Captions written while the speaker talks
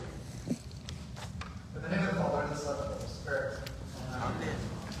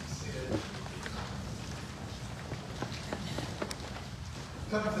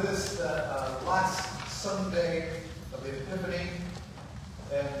come to this last Sunday of the Epiphany,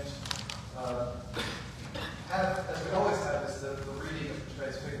 and have, as we always have, is the reading of the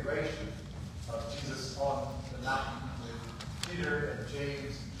Transfiguration of Jesus on the mountain with Peter and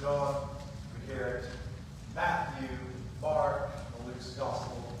James and John. We hear it Matthew, Mark, and Luke's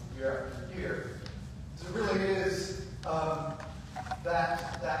Gospel year after year. So it really is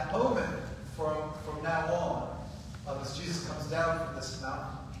that moment from now on, as Jesus comes down from this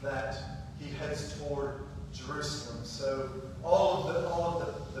mountain, that he heads toward Jerusalem. So all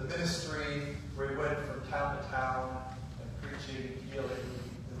of the ministry where he went from town to town and preaching, healing,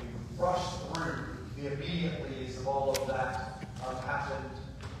 we rushed through the immediatelys of all of that happened,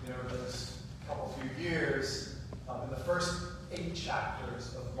 those few years in the first 8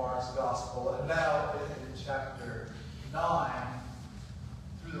 chapters of Mark's Gospel, and now in chapter 9.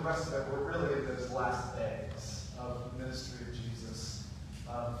 Through the rest of it, we're really in those last days of the ministry of Jesus.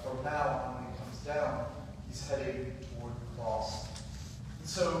 From now on, when he comes down, he's heading toward the cross. And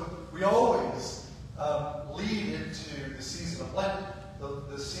so we always lead into the season of Lent,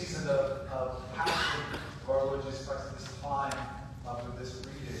 the season of Passion of our Lord Jesus Christ at this time with this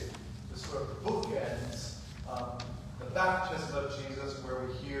reading. The sort of bookends the baptism of Jesus, where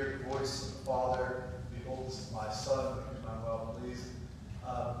we hear the voice of the Father, "Behold, this is my Son, with whom I'm well pleased,"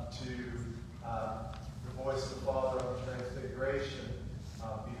 to the voice of the Father on the Transfiguration,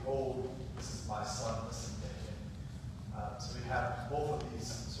 "Behold, this is my Son, listen to him." So we have both of these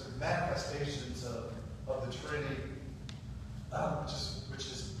sort of manifestations of the Trinity, which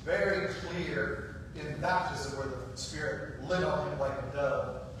is very clear in baptism, where the Spirit lit on him like a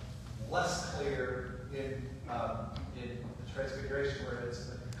dove. Less clear in the Transfiguration, where it's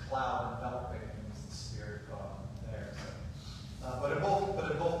the cloud enveloping him, as the Spirit of God there. So, but in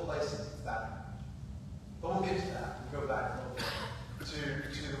both places, it's that. But we'll get to that. We'll go back a little bit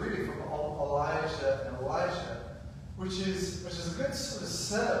to the reading from Elijah and Elisha, which is a good sort of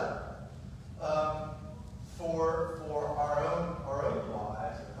setup for our own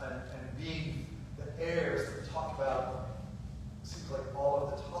lives and being the heirs that we talk about. It seems like all of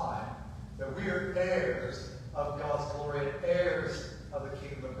the time, that we are heirs of God's glory, and heirs of the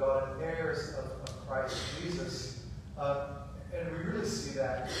kingdom of God, and heirs of Christ Jesus. And we really see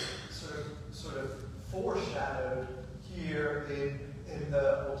that sort of foreshadowed here in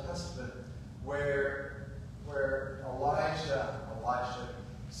the Old Testament, where Elisha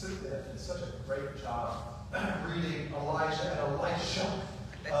did such a great job reading Elijah and Elisha.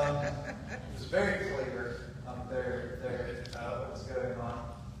 It was very clear there what was going on,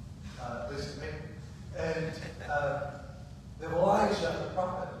 at least to me. And Elijah, the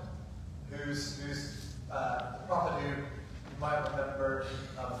prophet, who's the prophet who you might remember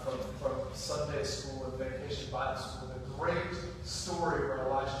from Sunday school and Vacation Bible School, the great story where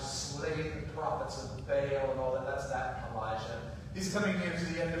Elijah slayed the prophets of Baal and all that. That's that Elijah. He's coming near to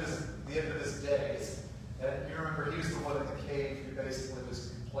the end of his days. And you remember he was the one in the cave who basically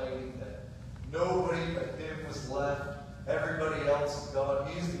was complaining that nobody but him was left. Everybody else is gone.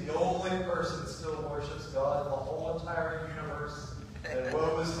 He's the only person that still worships God in the whole entire universe. And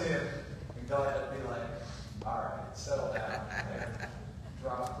woe is him. And God had to be like, all right, settle down.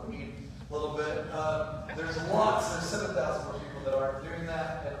 Drop the weed a little bit. There's 7,000 more people that aren't doing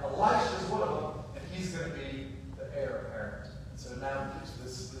that. And Elisha is one of them. And he's going to be the heir apparent. And so now we get to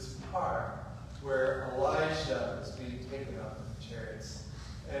this part where Elisha is being taken up in the chariots.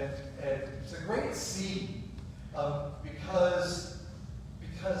 And it's a great scene.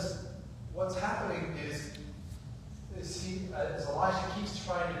 Because what's happening is as Elisha keeps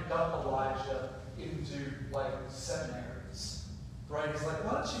trying to dump Elijah into seminaries, right? He's like,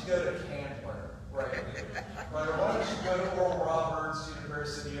 why don't you go to Candler, right? Or why don't you go to Oral Roberts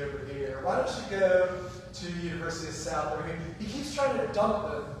University over here? Why don't you go to the University of South? I mean, he keeps trying to dump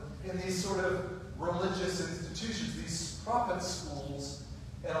them in these sort of religious institutions, these prophet schools,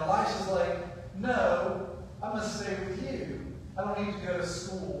 and Elisha's like, no. I'm going to stay with you. I don't need to go to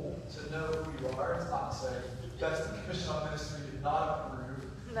school to know who you are. It's not to say that's the Commission on Ministry did not approve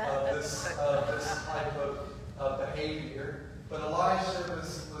of this type of behavior. But Elisha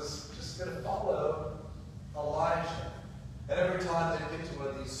was just going to follow Elijah. And every time they get to one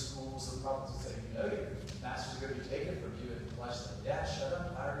of these schools, the prophets would say, your master's going to be taken from you. And Elisha's like, yeah, shut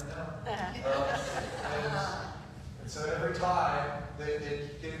up. I already know. And so every time they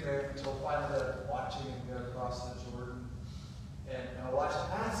keep getting there until finally they're watching him go across the Jordan. And Elisha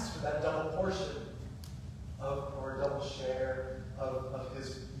asks for that double portion or a double share of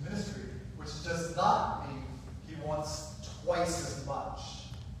his ministry, which does not mean he wants twice as much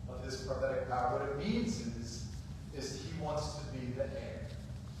of his prophetic power. What it means is he wants to be the heir.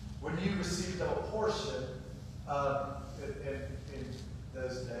 portion in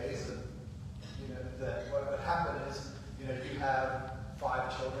those days, and that what would happen is, you have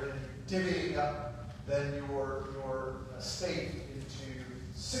 5 children, divvying up then your estate into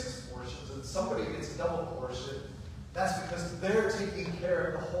 6 portions, and somebody gets a double portion. That's because they're taking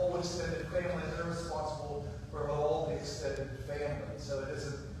care of the whole extended family. They're responsible for all the extended family. So it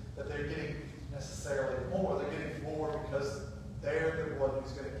isn't that they're getting necessarily more. They're getting more because they're the one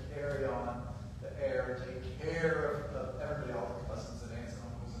who's going to carry on the heir and take care of everybody, all the cousins and aunts and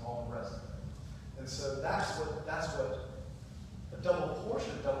uncles and all the rest of it. And so that's what a double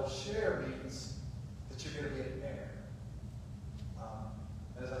portion, double share means, that you're going to be an heir.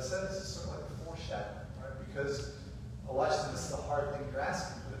 And as I said, this is sort of like a foreshadowing, right? Because Elijah, this is the hard thing you're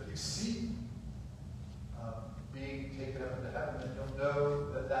asking, but if you see being taken up into heaven, then you'll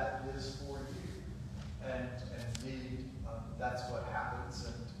know that that is for you. And indeed, that's what happens,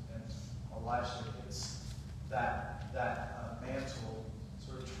 and Elisha gets that mantle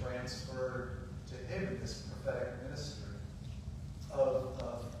sort of transferred to him in this prophetic ministry of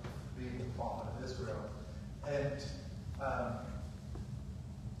being the prophet of Israel. And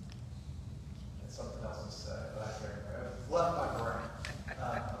something else to say, but I can't remember. I've left my brain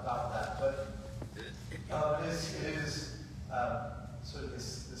about that. But it is sort of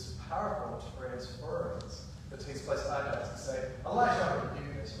this powerful transference that takes place. I know to say, Elijah already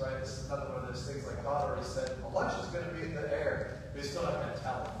knew this, right? This is another one of those things like God already said, Elijah's going to be in the air, but he's still not going to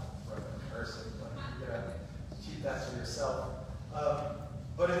tell him from a person. Like, keep that to yourself.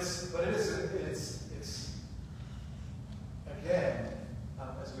 But it is again,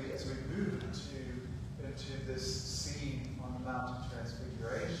 as we move into this scene on the Mount of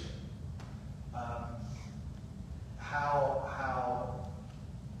Transfiguration, how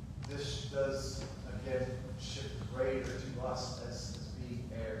this does again shift greater to us as being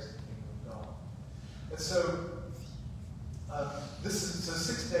heirs of the kingdom of God. And so this is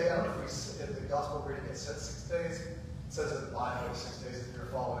 6 days. I don't know if the gospel reading it said 6 days. It says it in the Bible 6 days if you're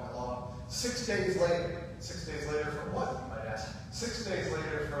following along. 6 days later. 6 days later from what, you might ask? 6 days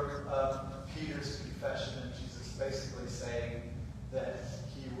later from Peter's confession, and Jesus basically saying that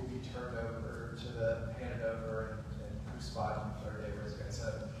he will be handed over and crucified on the 3rd day, resurrected. So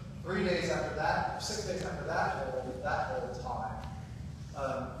 3 days after that, 6 days after that whole time,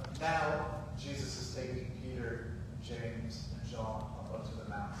 now Jesus is taking Peter, James, and John up onto the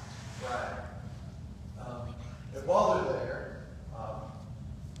mountain to pray. And while they're there,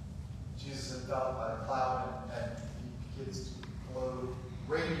 Jesus is enveloped by a cloud, and he begins to glow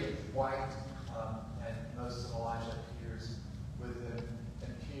radiant white, and Moses and Elijah appears with him,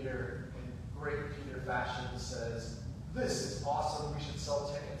 and Peter, in great Peter fashion, says, "This is awesome, we should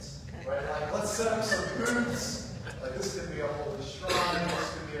sell tickets." Right? Like, let's set up some booths. Like, this could be a holy shrine,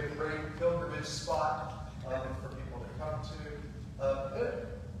 this could be a great pilgrimage spot for people to come to.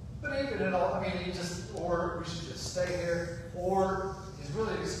 But even in all, or we should just stay here, or he's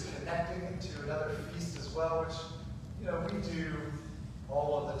really just connecting it to another feast as well, which, we do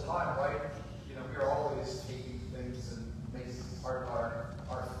all of the time, right? We are always taking things and making part of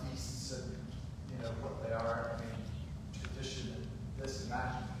our feasts and, what they are. Tradition, this and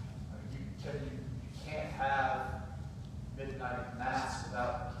that. You can't have midnight mass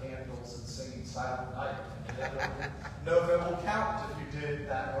without candles and singing Silent Night. No of it will count if you did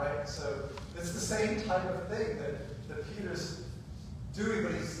that, right? So it's the same type of thing that Peter's doing,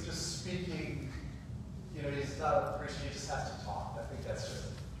 but he's just speaking. He's not a preacher, he just has to talk. I think that's just,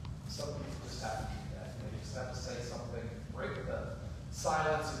 some people just have to do that. You just have to say something, break the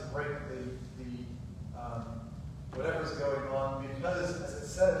silence and break the whatever's going on, because, as it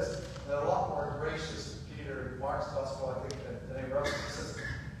says, they're a lot more gracious, Peter, in Mark's Gospel, I think, than anyone else. It says,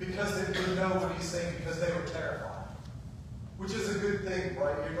 because they didn't know what he's saying, because they were terrified. Which is a good thing,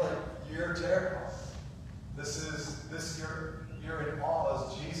 right? You're terrified. You're in awe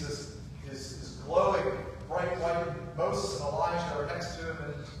as Jesus is glowing bright white, and Moses and Elijah are next to him,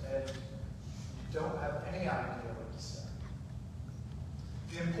 and you don't have any idea what to say.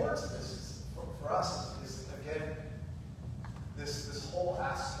 The importance of this is, for us is again, this whole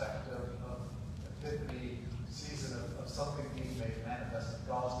aspect of Epiphany season of something being made manifest, of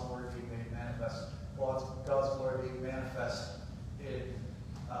God's glory being made manifest, God's glory being manifest in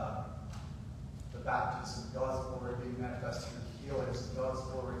the baptism, God's glory being manifest through healings, God's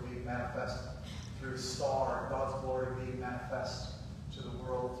glory being manifest through star, God's glory being manifest to the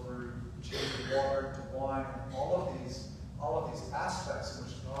world through changing water to wine, all of these aspects in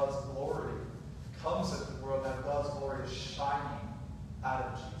which God's glory comes into the world, and God's glory is shining out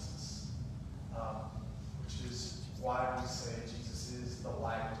of Jesus, which is why we say Jesus is the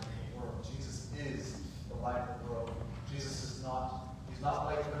light of the world. Jesus is He's not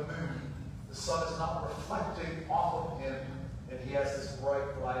like the moon. The sun is not reflecting off of him, and he has this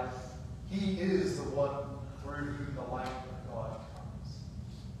bright light. He is the one through whom the light of God comes.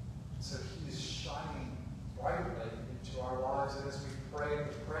 So he is shining brightly into our lives, and as we pray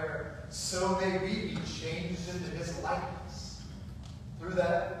the prayer, so may we be changed into his likeness. Through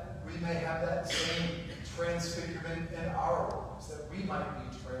that, we may have that same transfigurement in our lives, that we might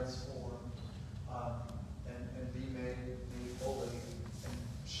be transformed and be made holy and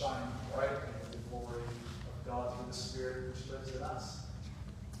shine brightly in the glory of God through the Spirit which lives in us.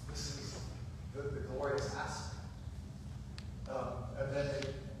 This is the glorious aspect. And then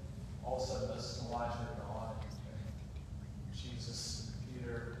also this Elijah God, Jesus,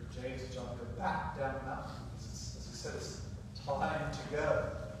 Peter, James, and John go back down the mountain. As we said, it's time to go.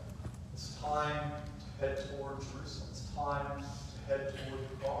 It's time to head toward Jerusalem. It's time to head toward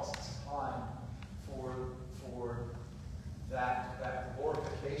the cross. It's time for that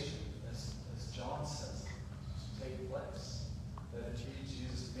glorification, as John says, to take place. That indeed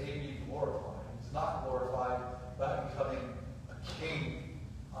Jesus may be glorified. He's not glorified by becoming a king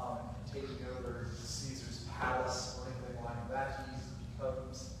and taking over Caesar's palace or anything like that. He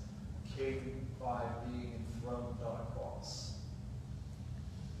becomes a king by being enthroned on a cross.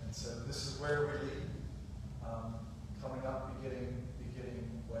 And so this is where we lead. Coming up, beginning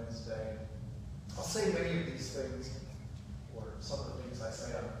Wednesday. I'll say many of these things, or some of the things I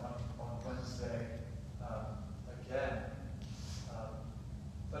say on Wednesday again.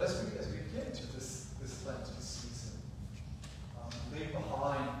 But as we get into this Lenten season, leave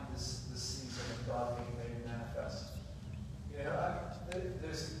behind this season of God being made manifest.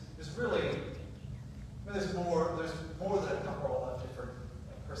 There's really there's more than a couple of different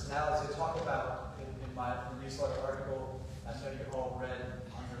personalities. I talk about in my newsletter article. I know you all read,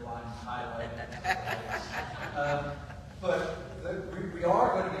 underlined, highlighted. But we are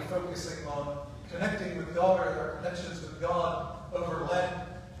going to be focusing on connecting with God, or our connections with God over Lent,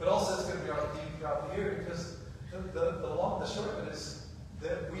 but also it's going to be our theme throughout the year, because the short of it is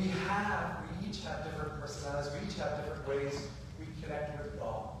that we each have different personalities, we each have different ways we connect with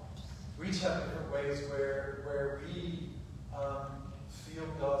God. We each have different ways where we feel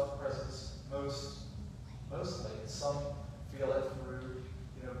God's presence mostly. Some feel it through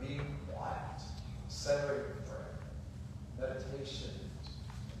being quiet, centering in prayer, meditation,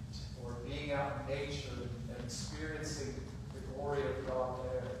 or being out in nature and experiencing the glory of God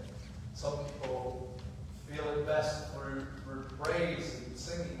there. Some people feel it best through praise and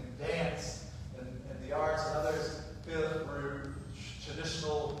singing and dance and the arts, and others feel it through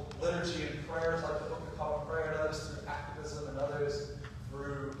traditional liturgy and prayers like the Book of Common Prayer, and others through activism, and others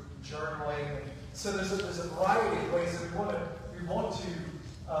through journaling. And so there's a variety of ways that we want to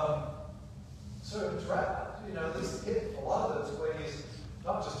sort of at least hit a lot of those ways,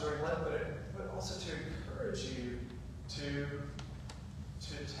 not just during Lent, but also to encourage you to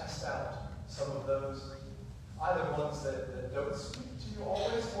test out some of those, either ones that don't speak to you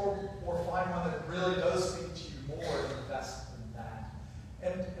always, or find one that really does speak to you more and invest in that.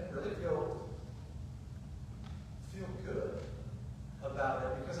 And really feel good about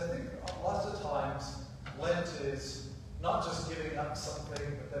it, because I think lots of times Lent is not just giving up something,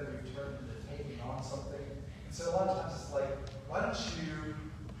 but then we turn into taking on something. And so a lot of times it's like, why don't you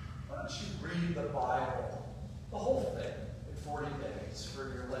read the Bible, the whole thing, in 40 days for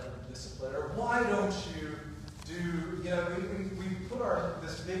your Lenten discipline? Or why don't you do, we put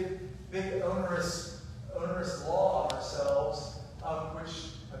this big onerous law on ourselves, which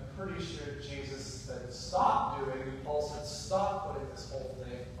I'm pretty sure Jesus said stop doing, and Paul said stop putting this whole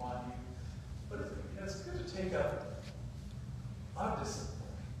thing on you. But it's good to take up our discipline.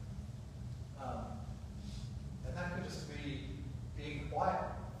 And that could just be being quiet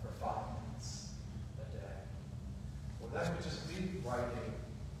for 5 minutes a day. Or that could just be writing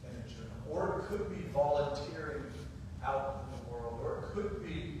in a journal. Or it could be volunteering out in the world. Or it could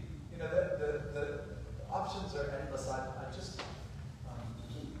be, the options are endless. I just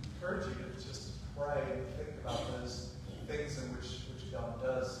encourage you to just pray and think about those things in which God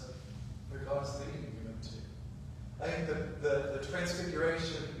does, where God's leading you into. I think the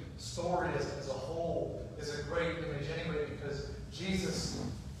Transfiguration story as a whole is a great image anyway, because Jesus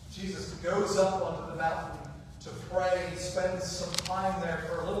goes up onto the mountain to pray. He spends some time there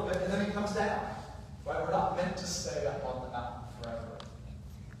for a little bit, and then he comes down. Right? We're not meant to stay up on the mountain forever.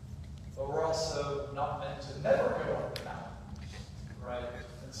 But we're also not meant to never go up the mountain. Right?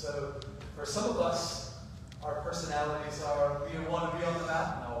 And so for some of us, our personalities are we want to be on the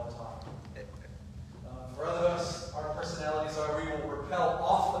mountain all the time. For other of us, our personalities are we will rappel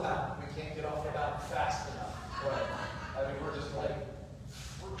off the mountain. We can't get off the mountain fast enough. Right? I mean, we're just like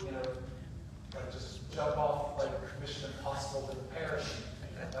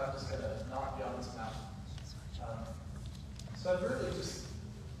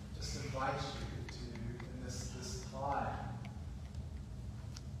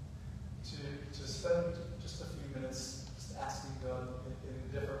to spend just a few minutes just asking God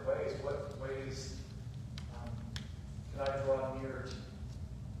in different ways. What ways can I draw near to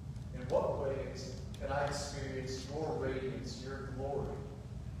you? In what ways can I experience your radiance, your glory?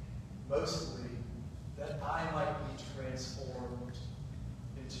 Mostly, that I might be transformed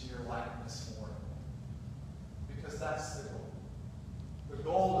into your likeness more. Because that's the goal. The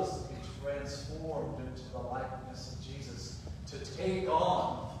goal is to be transformed into the likeness of Jesus, to take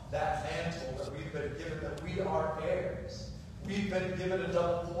on that mantle that we've been given, that we are heirs. We've been given a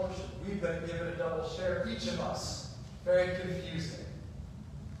double portion. We've been given a double share, each of us. Very confusing.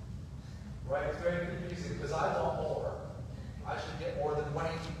 Right? It's very confusing because I want more. I should get more than Wayne,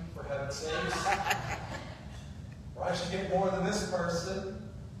 for heaven's sakes. Or I should get more than this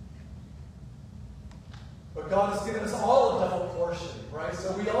person. But God has given us all a double portion, right?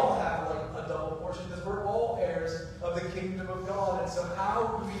 So we all have like a double portion because we're all heirs of the kingdom of God. And so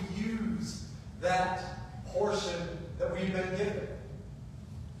how do we use that portion that we've been given?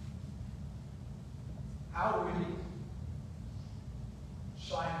 How do we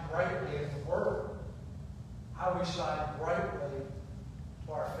shine brightly in the world? How do we shine brightly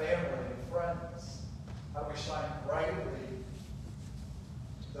to our family and friends? How do we shine brightly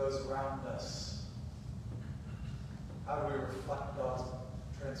to those around us? How do we reflect God's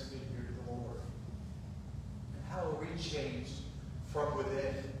transfigured glory? And how are we changed from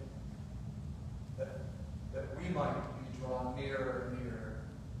within that we might be drawn nearer and nearer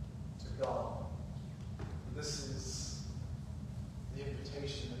to God? This is the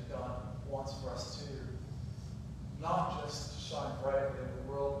invitation that God wants for us to do. Not just to shine brightly in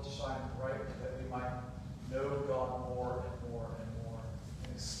the world, but to shine brightly that we might know God more and more and more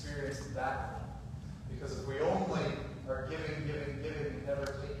and experience that. Because if we only are giving, and never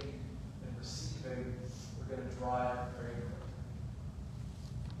taking and receiving, we're going to dry up very quickly.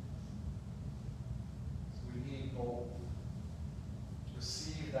 So we need both to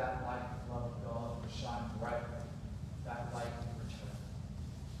receive that light and love of God and shine brightly, that light in return.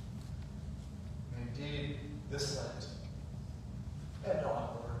 And indeed, this Lent and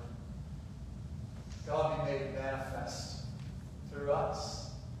onward, God be made manifest through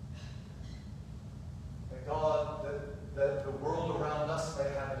us. That God, that the world around us may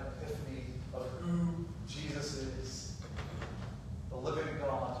have an epiphany of who Jesus is, the living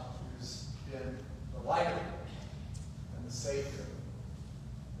God who's been the light and the Savior,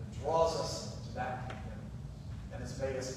 that draws us